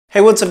Hey,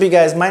 what's up you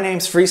guys? My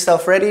name's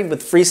Freestyle Freddy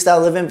with Freestyle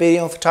Living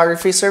Video and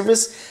Photography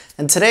Service,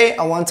 and today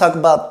I want to talk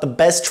about the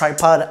best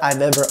tripod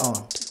I've ever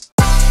owned.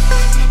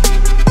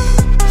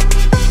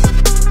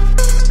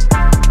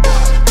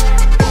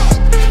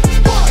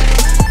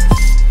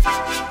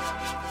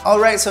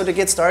 Alright, so to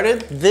get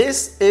started,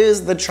 this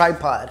is the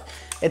tripod.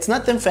 It's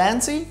nothing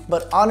fancy,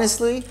 but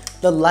honestly,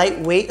 the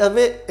lightweight of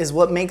it is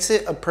what makes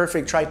it a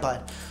perfect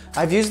tripod.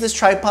 I've used this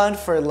tripod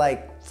for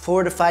like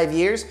 4 to 5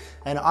 years,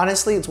 and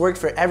honestly, it's worked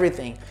for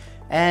everything.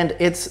 And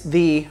it's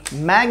the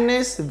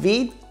Magnus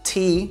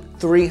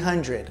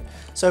VT-300.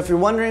 So if you're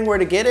wondering where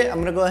to get it, I'm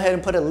gonna go ahead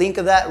and put a link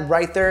of that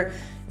right there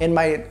in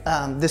my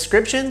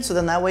description, so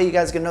then that way you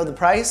guys can know the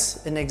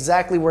price and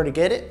exactly where to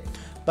get it.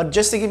 But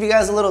just to give you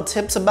guys a little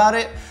tips about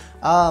it,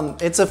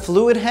 it's a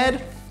fluid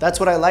head. That's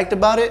what I liked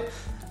about it.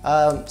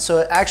 So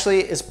it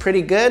actually is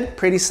pretty good,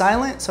 pretty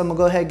silent. So I'm gonna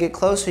go ahead and get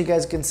close so you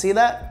guys can see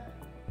that.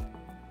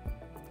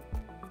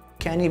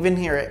 Can't even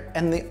hear it.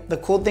 And the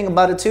cool thing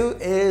about it too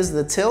is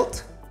the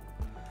tilt.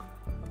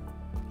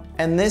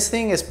 And this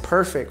thing is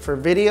perfect for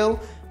video.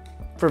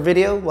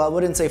 Well, I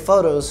wouldn't say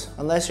photos.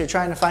 Unless you're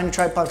trying to find a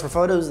tripod for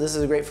photos, this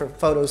is great for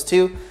photos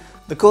too.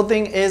 The cool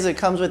thing is it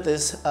comes with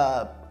this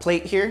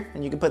plate here,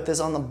 and you can put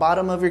this on the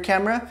bottom of your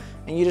camera,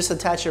 and you just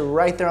attach it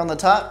right there on the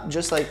top,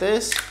 just like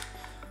this.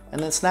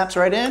 And then snaps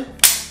right in,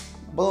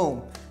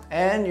 boom.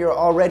 And you're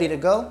all ready to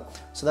go.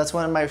 So that's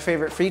one of my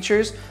favorite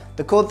features.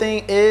 The cool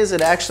thing is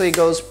it actually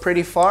goes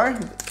pretty far.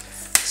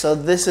 So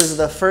this is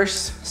the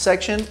first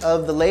section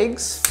of the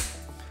legs,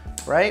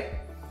 right?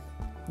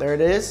 There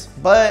it is.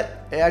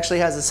 But it actually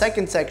has a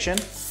second section,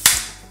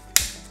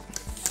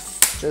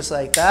 just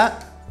like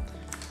that.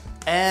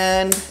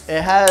 And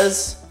it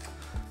has,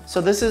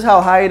 so this is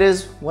how high it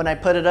is when I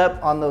put it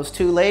up on those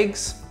two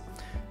legs.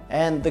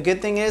 And the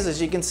good thing is,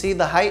 as you can see,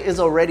 the height is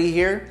already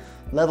here,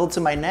 level to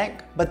my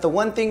neck. But the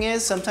one thing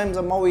is, sometimes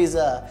I'm always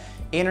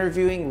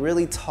interviewing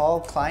really tall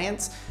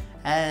clients,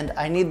 and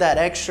I need that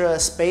extra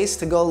space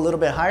to go a little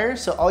bit higher.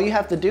 So all you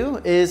have to do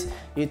is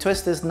you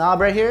twist this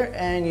knob right here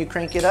and you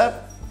crank it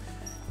up.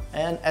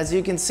 And as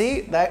you can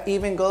see, that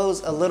even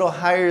goes a little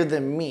higher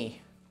than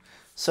me.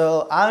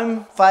 So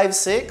I'm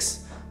 5'6",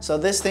 so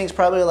this thing's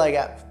probably like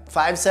at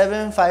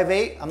 5'7",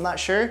 5'8", I'm not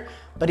sure.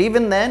 But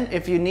even then,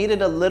 if you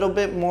needed a little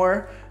bit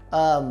more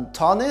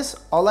tallness,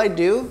 all I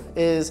do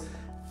is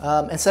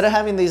instead of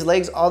having these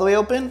legs all the way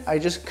open, I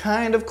just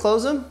kind of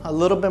close them a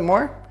little bit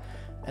more,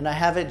 and I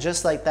have it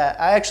just like that.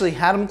 I actually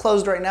had them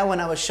closed right now when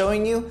I was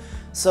showing you,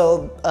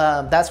 so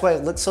that's why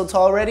it looks so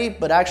tall already,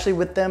 but actually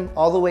with them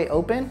all the way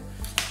open,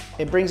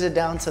 it brings it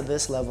down to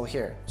this level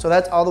here. So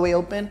that's all the way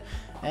open,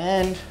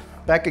 and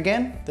back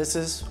again, this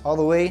is all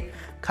the way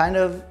kind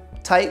of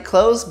tight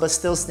closed, but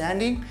still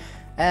standing.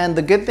 And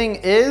the good thing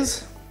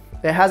is,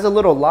 it has a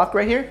little lock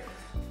right here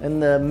in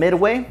the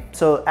midway,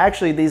 so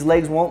actually these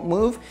legs won't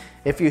move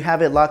if you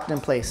have it locked in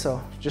place.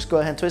 So just go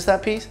ahead and twist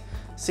that piece,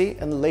 see,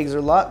 and the legs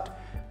are locked.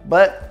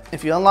 But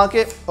if you unlock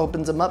it,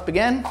 opens them up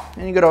again,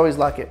 and you could always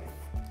lock it.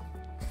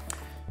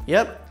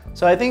 Yep,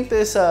 so I think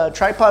this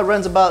tripod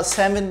runs about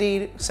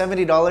 $70 to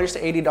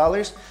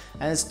 $80,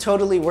 and it's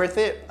totally worth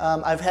it.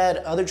 I've had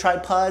other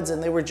tripods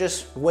and they were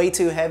just way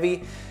too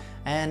heavy,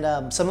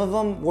 and some of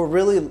them were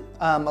really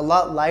a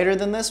lot lighter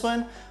than this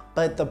one.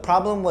 But the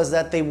problem was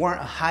that they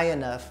weren't high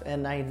enough,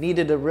 and I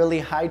needed a really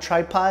high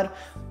tripod,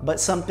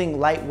 but something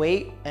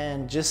lightweight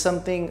and just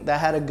something that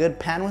had a good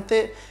pan with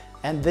it.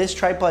 And this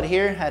tripod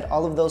here had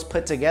all of those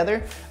put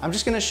together. I'm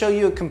just gonna show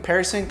you a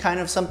comparison, kind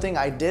of something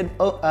I did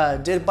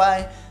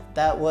buy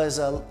that was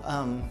a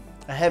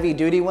heavy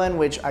duty one,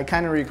 which I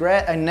kind of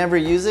regret. I never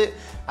use it.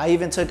 I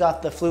even took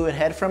off the fluid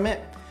head from it.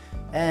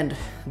 And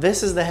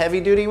this is the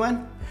heavy duty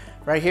one.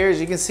 Right here, as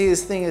you can see,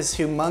 this thing is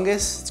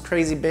humongous. It's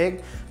crazy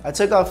big. I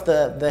took off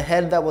the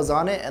head that was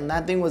on it, and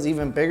that thing was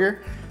even bigger.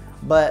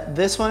 But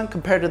this one,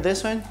 compared to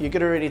this one, you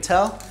could already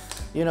tell,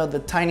 you know, the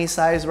tiny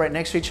size right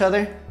next to each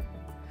other.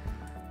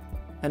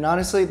 And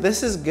honestly,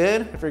 this is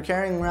good if you're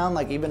carrying around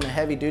like even a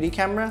heavy duty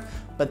camera.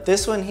 But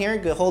this one here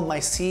could hold my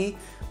Canon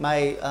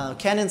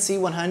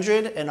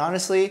C100, and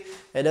honestly,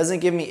 it doesn't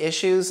give me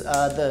issues.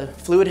 The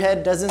fluid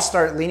head doesn't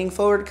start leaning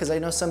forward, because I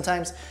know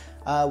sometimes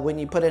when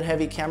you put a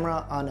heavy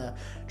camera on a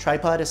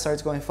tripod, it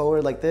starts going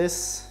forward like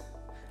this.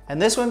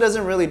 And this one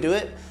doesn't really do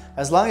it.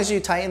 As long as you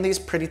tighten these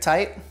pretty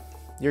tight,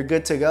 you're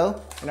good to go.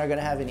 You're not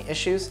gonna have any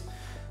issues.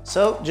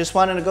 So just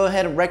wanted to go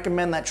ahead and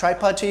recommend that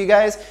tripod to you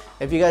guys.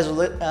 If you guys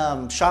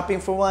are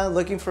shopping for one,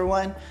 looking for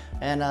one,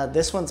 and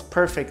this one's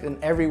perfect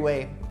in every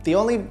way. The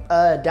only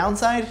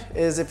downside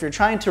is if you're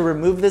trying to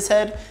remove this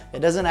head, it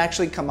doesn't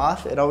actually come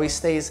off. It always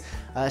stays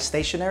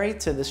stationary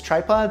to this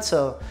tripod.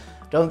 So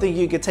don't think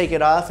you could take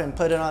it off and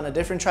put it on a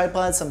different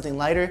tripod, something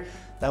lighter.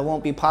 That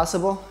won't be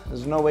possible.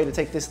 There's no way to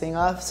take this thing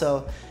off.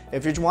 So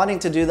if you're wanting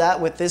to do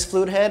that with this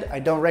fluid head, I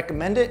don't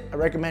recommend it. I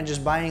recommend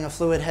just buying a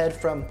fluid head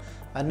from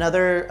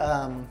another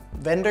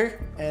vendor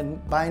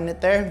and buying it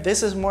there.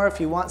 This is more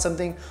if you want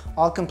something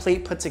all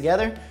complete put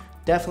together,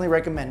 definitely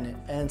recommend it.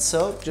 And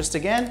so just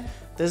again,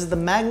 this is the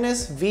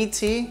Magnus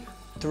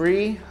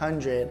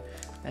VT-300.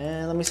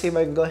 And let me see if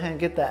I can go ahead and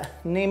get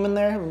that name in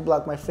there,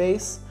 block my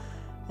face,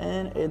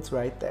 and it's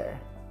right there.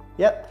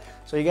 Yep,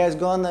 so you guys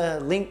go on the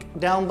link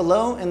down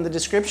below in the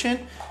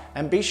description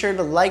and be sure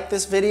to like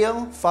this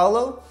video,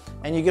 follow,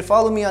 and you can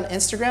follow me on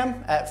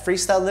Instagram at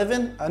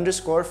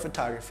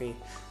freestyleliving_photography.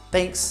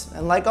 Thanks,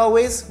 and like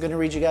always, I'm gonna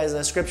read you guys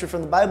a scripture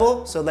from the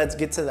Bible, so let's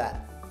get to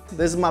that.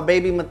 This is my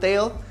baby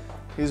Mateo.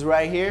 He's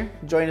right here,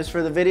 join us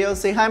for the video.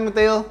 Say hi,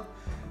 Mateo.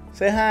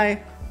 Say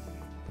hi.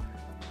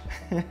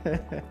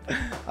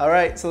 All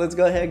right, so let's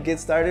go ahead and get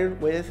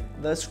started with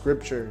the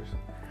scriptures.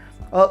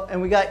 Oh,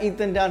 and we got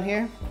Ethan down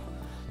here.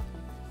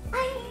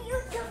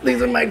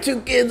 These are my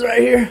two kids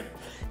right here.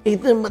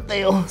 Ethan and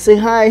Mateo, say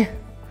hi.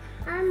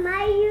 I'm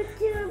my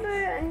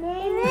YouTuber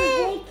name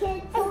is Big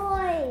Kid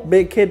Toys.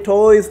 Big Kid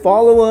Toys,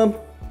 follow them.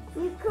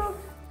 You can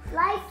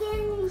like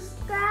and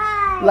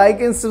subscribe.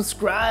 Like and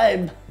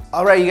subscribe.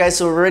 All right, you guys,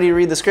 so we're ready to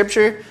read the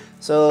scripture.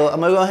 So I'm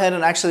gonna go ahead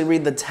and actually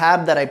read the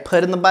tab that I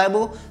put in the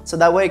Bible. So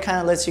that way it kind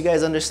of lets you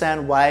guys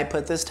understand why I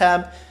put this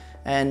tab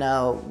and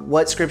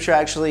what scripture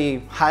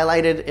actually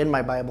highlighted in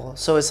my Bible.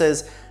 So it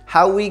says,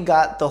 how we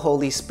got the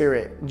Holy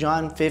Spirit,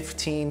 John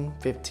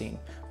 15:15.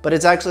 But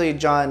it's actually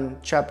John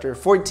chapter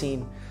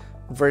 14,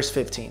 verse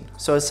 15.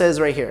 So it says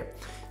right here,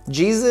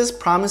 Jesus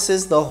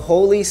promises the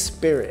Holy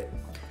Spirit.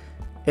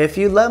 If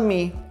you love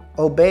me,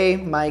 obey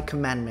my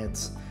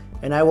commandments,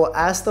 and I will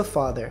ask the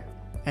Father,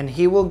 and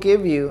he will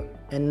give you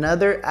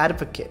another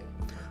advocate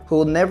who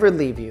will never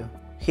leave you.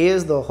 He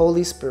is the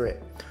Holy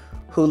Spirit,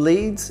 who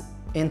leads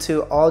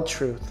into all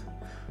truth.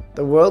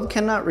 The world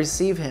cannot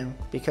receive him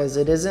because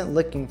it isn't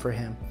looking for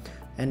him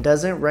and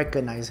doesn't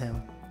recognize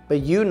him.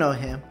 But you know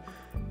him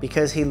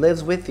because he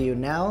lives with you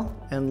now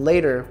and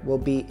later will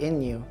be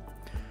in you.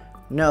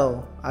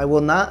 No, I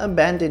will not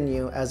abandon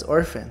you as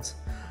orphans.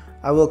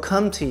 I will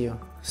come to you.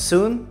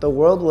 Soon the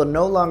world will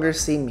no longer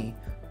see me,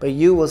 but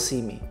you will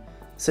see me.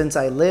 Since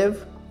I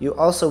live, you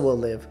also will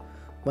live.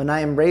 When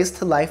I am raised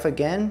to life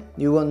again,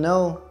 you will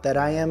know that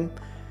I am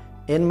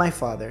in my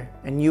Father,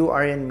 and you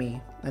are in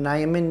me, and I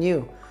am in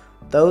you.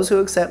 Those who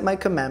accept my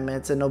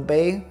commandments and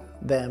obey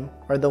them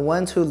are the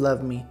ones who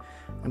love me.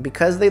 And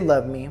because they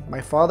love me,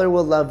 my Father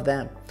will love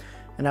them,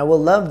 and I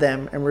will love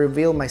them and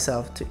reveal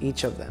myself to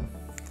each of them.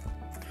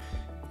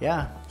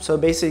 Yeah, so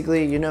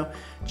basically, you know,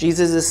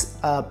 Jesus is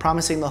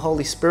promising the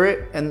Holy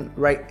Spirit, and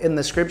right in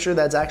the scripture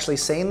that's actually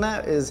saying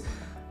that is,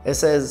 it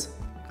says,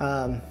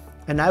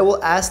 and I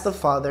will ask the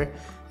Father,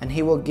 and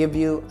he will give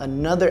you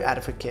another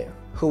advocate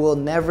who will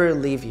never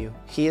leave you.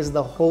 He is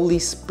the Holy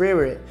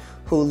Spirit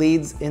who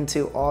leads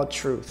into all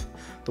truth.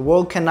 The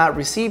world cannot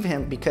receive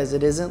him because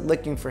it isn't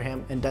looking for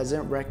him and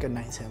doesn't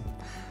recognize him.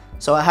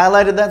 So I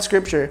highlighted that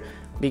scripture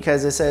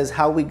because it says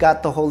how we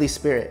got the Holy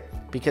Spirit,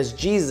 because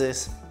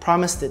Jesus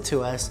promised it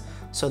to us.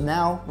 So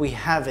now we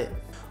have it.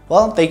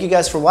 Well, thank you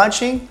guys for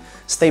watching.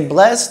 Stay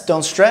blessed,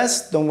 don't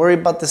stress, don't worry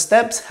about the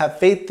steps, have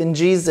faith in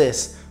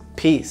Jesus.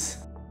 Peace.